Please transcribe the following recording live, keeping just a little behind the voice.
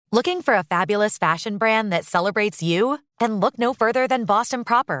Looking for a fabulous fashion brand that celebrates you? Then look no further than Boston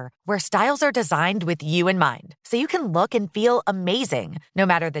Proper, where styles are designed with you in mind, so you can look and feel amazing, no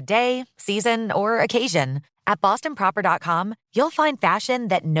matter the day, season, or occasion. At bostonproper.com, you'll find fashion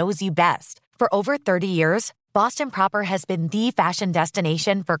that knows you best. For over 30 years, Boston Proper has been the fashion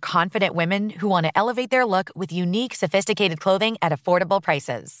destination for confident women who want to elevate their look with unique, sophisticated clothing at affordable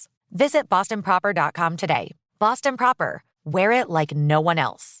prices. Visit bostonproper.com today. Boston Proper. Wear it like no one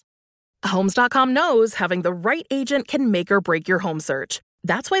else. Homes.com knows having the right agent can make or break your home search.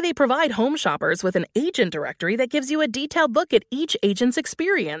 That's why they provide home shoppers with an agent directory that gives you a detailed look at each agent's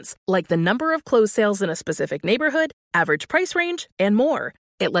experience, like the number of closed sales in a specific neighborhood, average price range, and more.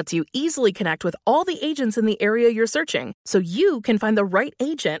 It lets you easily connect with all the agents in the area you're searching, so you can find the right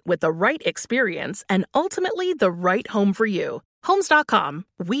agent with the right experience and ultimately the right home for you. Homes.com.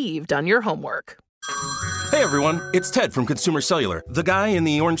 We've done your homework. Hey everyone, it's Ted from Consumer Cellular, the guy in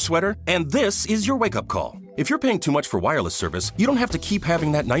the orange sweater, and this is your wake-up call. If you're paying too much for wireless service, you don't have to keep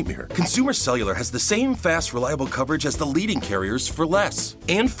having that nightmare. Consumer Cellular has the same fast, reliable coverage as the leading carriers for less.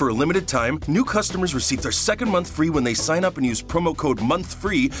 And for a limited time, new customers receive their second month free when they sign up and use promo code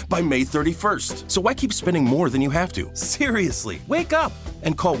MONTHFREE by May 31st. So why keep spending more than you have to? Seriously, wake up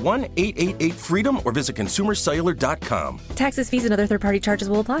and call 1-888-FREEDOM or visit consumercellular.com. Taxes, fees, and other third-party charges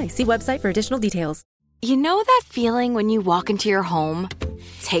will apply. See website for additional details. You know that feeling when you walk into your home,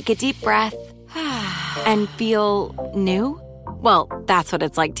 take a deep breath, and feel new? Well, that's what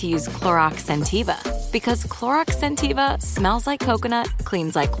it's like to use Clorox Scentiva. Because Clorox Scentiva smells like coconut,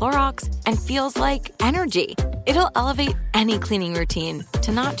 cleans like Clorox, and feels like energy. It'll elevate any cleaning routine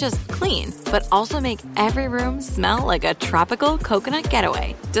to not just clean, but also make every room smell like a tropical coconut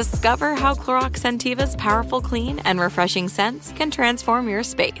getaway. Discover how Clorox Scentiva's powerful clean and refreshing scents can transform your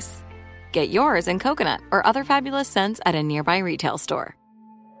space. Get yours in coconut or other fabulous scents at a nearby retail store.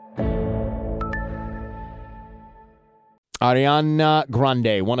 Ariana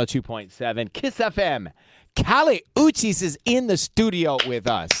Grande, 102.7 Kiss FM. Kali Uchis is in the studio with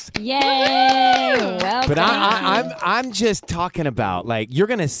us. Yay! Welcome. But I'm just talking about, like, you're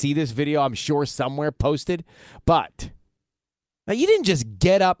going to see this video, I'm sure, somewhere posted. But now you didn't just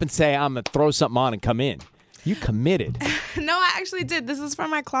get up and say, I'm going to throw something on and come in. You committed. No, I actually did. This is from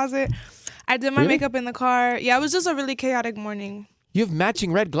my closet. I did my makeup in the car. Yeah, it was just a really chaotic morning. You have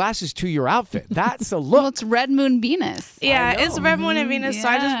matching red glasses to your outfit. That's a look. Well, it's Red Moon Venus. Yeah, it's Red Moon and Venus, so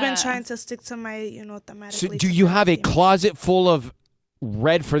I just been trying to stick to my, thematically. So do you have a closet full of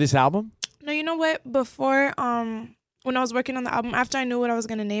red for this album? No, you know what? Before, when I was working on the album, after I knew what I was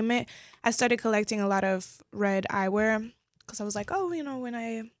going to name it, I started collecting a lot of red eyewear because I was like, when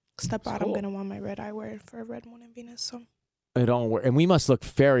I step out, I'm going to want my red eyewear for Red Moon and Venus, so... It all works. And we must look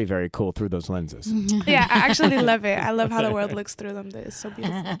very, very cool through those lenses. Yeah, I actually love it. I love how the world looks through them. It's so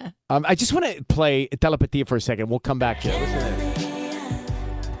beautiful. I just want to play Telepatia for a second. We'll come back here. Listen to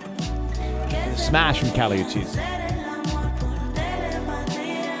this. Smash from Kali Uchis.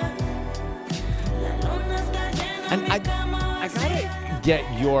 And I gotta get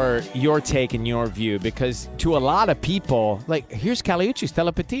your take and your view, because to a lot of people, like, here's Kali Uchis,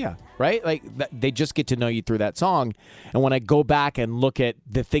 Telepatia, right? Like, they just get to know you through that song. And when I go back and look at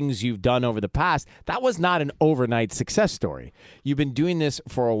the things you've done over the past, that was not an overnight success story. You've been doing this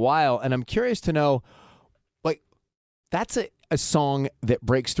for a while, and I'm curious to know, like, that's a song that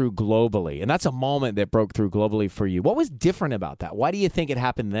breaks through globally, and that's a moment that broke through globally for you. What was different about that? Why do you think it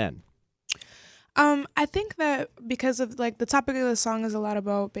happened then? I think that because of, like, the topic of the song is a lot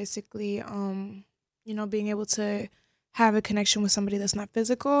about basically, being able to have a connection with somebody that's not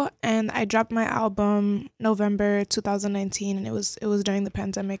physical. And I dropped my album November 2019, and it was during the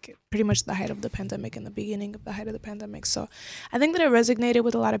pandemic, pretty much the height of the pandemic and the beginning of the height of the pandemic. So I think that it resonated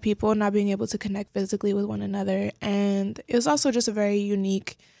with a lot of people, not being able to connect physically with one another. And it was also just a very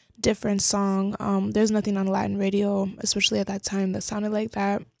unique, different song. There's nothing on Latin radio, especially at that time, that sounded like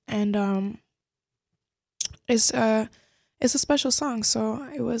that. And it's a special song, so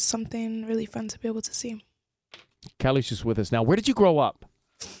it was something really fun to be able to see. Kali's just with us now. Where did you grow up?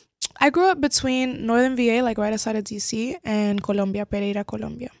 I grew up between Northern VA, like right outside of DC, and Colombia, Pereira,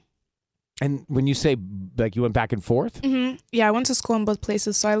 Colombia. And when you say, like, you went back and forth? Mm-hmm. Yeah, I went to school in both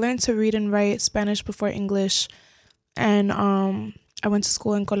places. So I learned to read and write Spanish before English. And I went to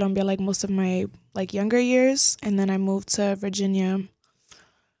school in Colombia, like, most of my, like, younger years. And then I moved to Virginia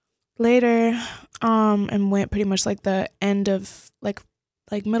later, and went pretty much, like, the end of, like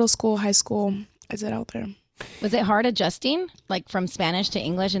middle school, high school. I did out there. Was it hard adjusting, like, from Spanish to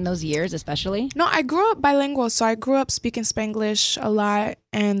English in those years, especially? No, I grew up bilingual, so I grew up speaking Spanglish a lot,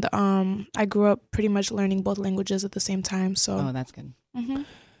 and I grew up pretty much learning both languages at the same time. So. Oh, that's good. Mm-hmm.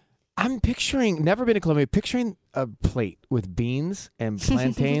 I'm picturing, never been to Colombia, picturing a plate with beans and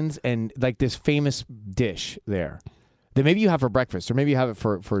plantains and like this famous dish there that maybe you have for breakfast or maybe you have it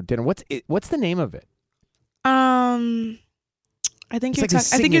for dinner. What's the name of it? I think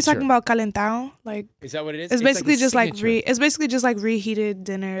you're talking about calentado. Like, is that what it is? It's basically just like reheated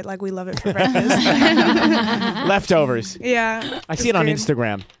dinner. Like, we love it for breakfast. Leftovers. Yeah. I see it on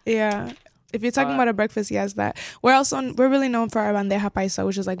Instagram. Yeah. If you're talking about a breakfast, yes, that. We're really known for our bandeja paisa,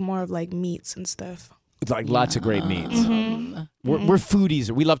 which is like more of like meats and stuff. It's like lots of great meats. Mm-hmm. We're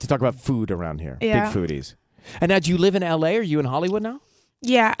foodies. We love to talk about food around here. Yeah. Big foodies. And now, do you live in LA? Are you in Hollywood now?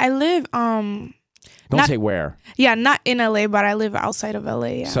 Yeah, I live Don't say where. Yeah, not in LA, but I live outside of LA.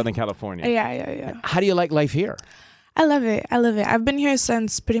 Yeah. Southern California. Yeah. How do you like life here? I love it. I've been here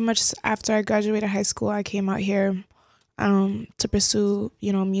since pretty much after I graduated high school. I came out here to pursue,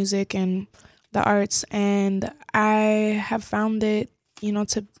 music and the arts, and I have found it,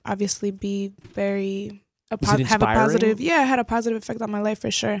 to obviously be very had a positive effect on my life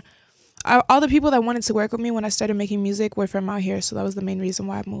for sure. All the people that wanted to work with me when I started making music were from out here, so that was the main reason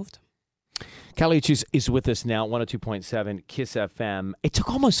why I moved. Kali Uchis is with us now, 102.7 Kiss FM. It took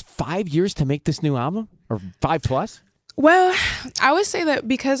almost 5 years to make this new album, or 5+? Well, I would say that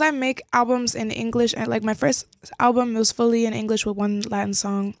because I make albums in English, and like my first album was fully in English with one Latin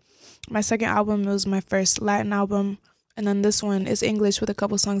song. My second album was my first Latin album, and then this one is English with a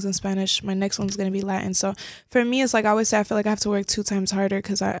couple songs in Spanish. My next one's gonna be Latin. So for me, it's like I always say, I feel like I have to work 2 times harder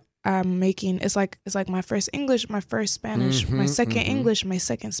because I'm making it's like my first English, my first Spanish, my second English, my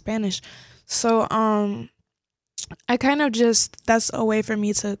second Spanish. So I kind of that's a way for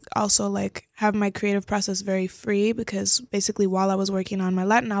me to also like have my creative process very free, because basically while I was working on my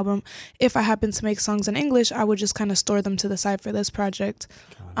Latin album, if I happened to make songs in English, I would just kind of store them to the side for this project.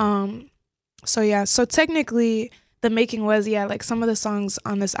 So technically the making was, like some of the songs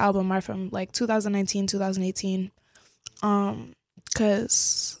on this album are from like 2019, 2018,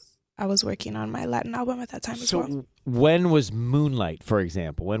 because I was working on my Latin album at that time as well. So when was Moonlight, for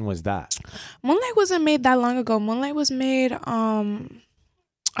example? When was that? Moonlight wasn't made that long ago. Moonlight was made, I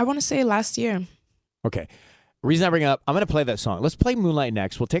want to say last year. Okay. Reason I bring it up, I'm going to play that song. Let's play Moonlight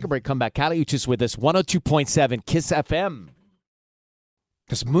next. We'll take a break, come back. Kali Uchis with us, 102.7 Kiss FM.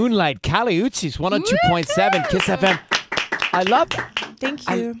 This Moonlight, Kali Uchis, 102.7 Kiss FM. I love that. Thank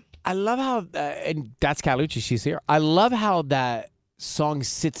you. I love how, and that's Kali Uchis, she's here. I love how that song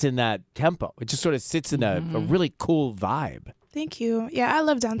sits in that tempo. It just sort of sits in a really cool vibe. Thank you. Yeah, I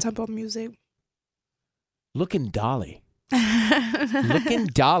love down-tempo music. Looking Dolly. Looking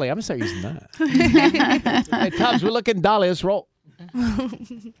Dolly. I'm going to start using that. Hey, Tubbs, we're looking Dolly. Let's roll.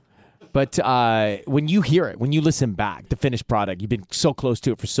 But when you hear it, when you listen back, the finished product, you've been so close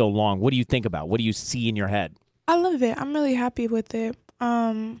to it for so long. What do you think about? What do you see in your head? I love it. I'm really happy with it.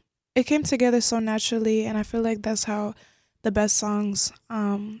 It came together so naturally, and I feel like that's how the best songs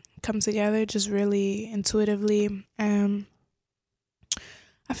come together, just really intuitively. I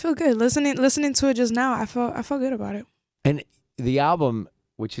feel good listening to it just now. I felt good about it. And the album,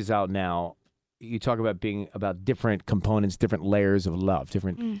 which is out now, you talk about being about different components, different layers of love,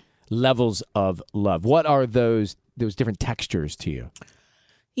 different levels of love. What are those different textures to you?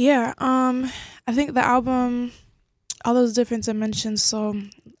 Yeah, I think the album, all those different dimensions. So,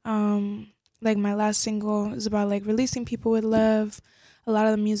 like my last single is about like releasing people with love. A lot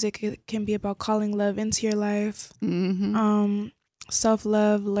of the music, it can be about calling love into your life.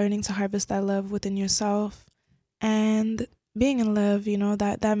 Self-love, learning to harvest that love within yourself, and being in love,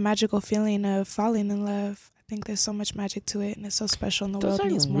 that magical feeling of falling in love. I think there's so much magic to it, and it's so special, and the world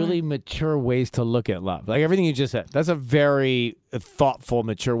needs more. Those are really mature ways to look at love. Like everything you just said, that's a very thoughtful,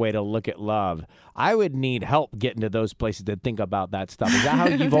 mature way to look at love. I would need help getting to those places to think about that stuff. Is that how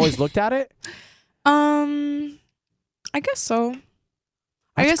you've always looked at it? I guess so.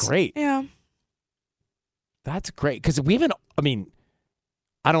 That's great. Yeah. That's great. Because we haven't,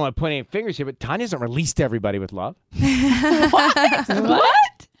 I don't want to point any fingers here, but Tanya hasn't released everybody with love. What?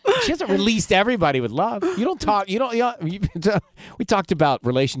 She hasn't released everybody with love. We talked about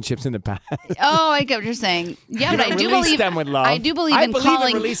relationships in the past. Oh, I get what you're saying. Yeah, but I do believe them with love. I do believe in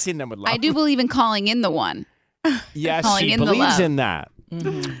calling, releasing them with love. I do believe in calling in the one. Yes, calling she in the believes love. in that.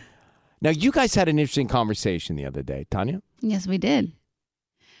 Mm-hmm. Now, you guys had an interesting conversation the other day, Tanya. Yes, we did.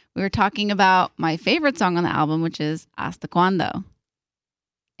 We were talking about my favorite song on the album, which is Hasta Cuando.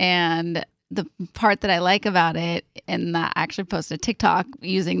 And the part that I like about it, and I actually posted a TikTok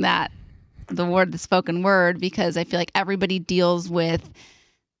using the spoken word, because I feel like everybody deals with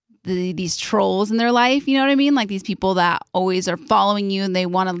these trolls in their life. You know what I mean? Like these people that always are following you, and they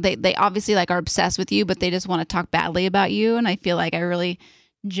obviously like are obsessed with you, but they just want to talk badly about you. And I feel like I really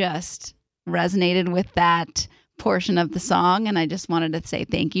just resonated with that portion of the song. And I just wanted to say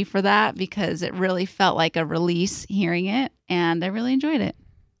thank you for that, because it really felt like a release hearing it, and I really enjoyed it.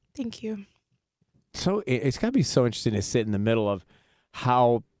 Thank you. So it's got to be so interesting to sit in the middle of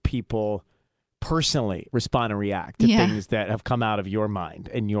how people personally respond and react to things that have come out of your mind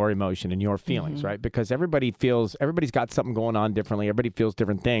and your emotion and your feelings, right? Because everybody's got something going on differently. Everybody feels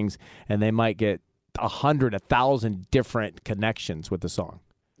different things, and they might get 100, 1,000 different connections with the song.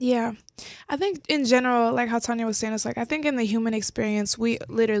 Yeah. I think in general, like how Tanya was saying, it's like, I think in the human experience, we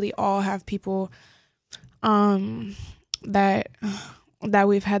literally all have people that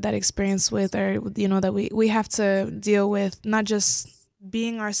we've had that experience with, or, you know, that we have to deal with, not just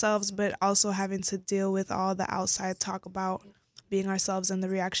being ourselves, but also having to deal with all the outside talk about being ourselves and the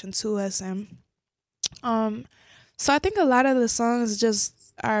reaction to us. And so I think a lot of the songs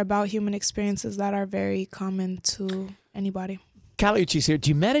just are about human experiences that are very common to anybody. Caliucci's here.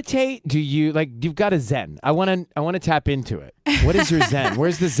 Do you meditate? Do you, like, you've got a Zen. I want to tap into it. What is your Zen?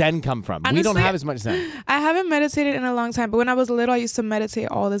 Where's the Zen come from? Honestly, we don't have as much Zen. I haven't meditated in a long time, but when I was little, I used to meditate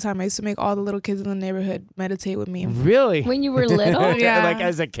all the time. I used to make all the little kids in the neighborhood meditate with me. Really? When you were little? Yeah. Like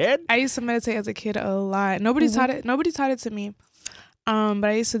as a kid? I used to meditate as a kid a lot. Nobody taught it to me. But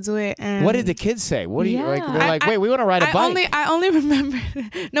I used to do it. And what did the kids say? What do you like? They're like, wait, we want to ride a bike. I only remember.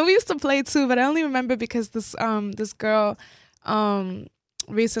 No, we used to play too, but I only remember because this girl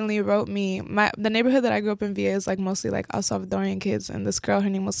recently wrote me. The neighborhood that I grew up in, VA, is like mostly like El Salvadorian kids, and this girl, her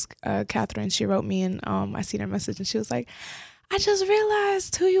name was Catherine. She wrote me, and I seen her message, and she was like, I just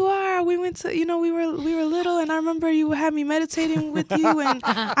realized who you are. We went to, we were little, and I remember you had me meditating with you, and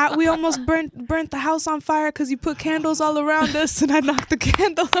we almost burnt the house on fire because you put candles all around us, and I knocked the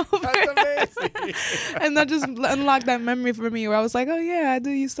candle over. That's amazing. And that just unlocked that memory for me, where I was like, oh yeah, I do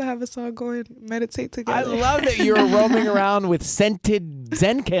used to have us all go and meditate together. I love that you're roaming around with scented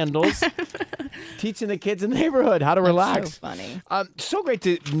Zen candles, teaching the kids in the neighborhood how to relax. So funny. So great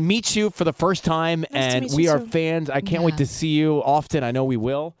to meet you for the first time, Nice to and meet we you are too. fans. I can't wait to see you often. I know we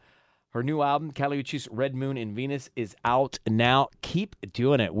will. Her new album, Caliucci's Red Moon in Venus, is out now. Keep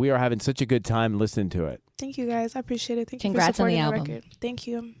doing it. We are having such a good time listening to it. Thank you guys. I appreciate it. Thank Congrats you for on the supporting album. record. Thank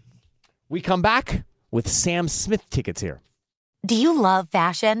you. We come back with Sam Smith tickets here. Do you love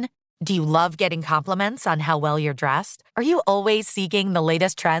fashion? Do you love getting compliments on how well you're dressed? Are you always seeking the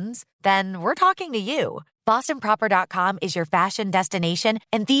latest trends? Then we're talking to you. BostonProper.com is your fashion destination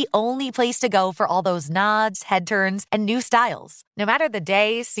and the only place to go for all those nods, head turns, and new styles. No matter the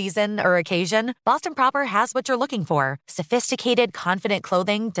day, season, or occasion, Boston Proper has what you're looking for. Sophisticated, confident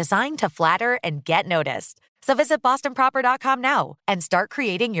clothing designed to flatter and get noticed. So visit BostonProper.com now and start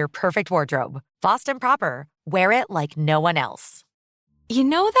creating your perfect wardrobe. Boston Proper. Wear it like no one else. You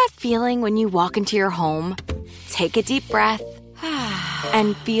know that feeling when you walk into your home, take a deep breath,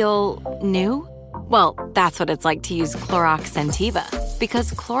 and feel new? Well, that's what it's like to use Clorox Scentiva.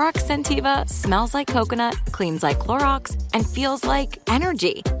 Because Clorox Scentiva smells like coconut, cleans like Clorox, and feels like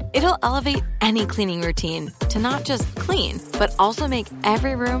energy. It'll elevate any cleaning routine to not just clean, but also make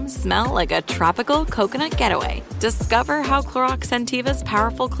every room smell like a tropical coconut getaway. Discover how Clorox Scentiva's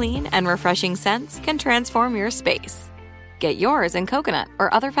powerful clean and refreshing scents can transform your space. Get yours in coconut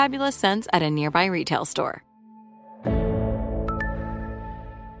or other fabulous scents at a nearby retail store.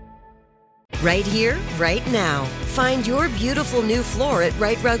 Right here, right now. Find your beautiful new floor at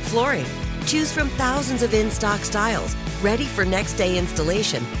Right Rug Flooring. Choose from thousands of in-stock styles, ready for next day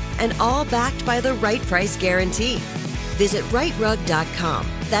installation, and all backed by the right price guarantee. Visit rightrug.com.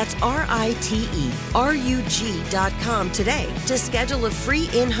 That's RITERUG.com today to schedule a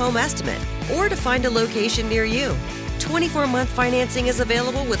free in-home estimate or to find a location near you. 24-month financing is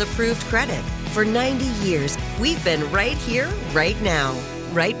available with approved credit. For 90 years, we've been right here, right now.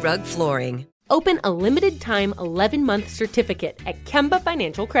 Right Rug Flooring. Open a limited-time 11-month certificate at Kemba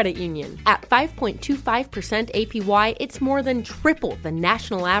Financial Credit Union. At 5.25% APY, it's more than triple the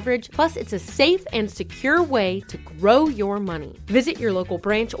national average, plus it's a safe and secure way to grow your money. Visit your local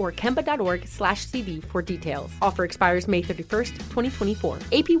branch or kemba.org/cb for details. Offer expires May 31st, 2024.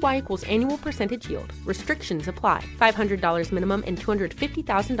 APY equals annual percentage yield. Restrictions apply. $500 minimum and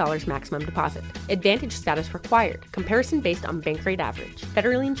 $250,000 maximum deposit. Advantage status required. Comparison based on bank rate average.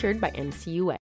 Federally insured by NCUA.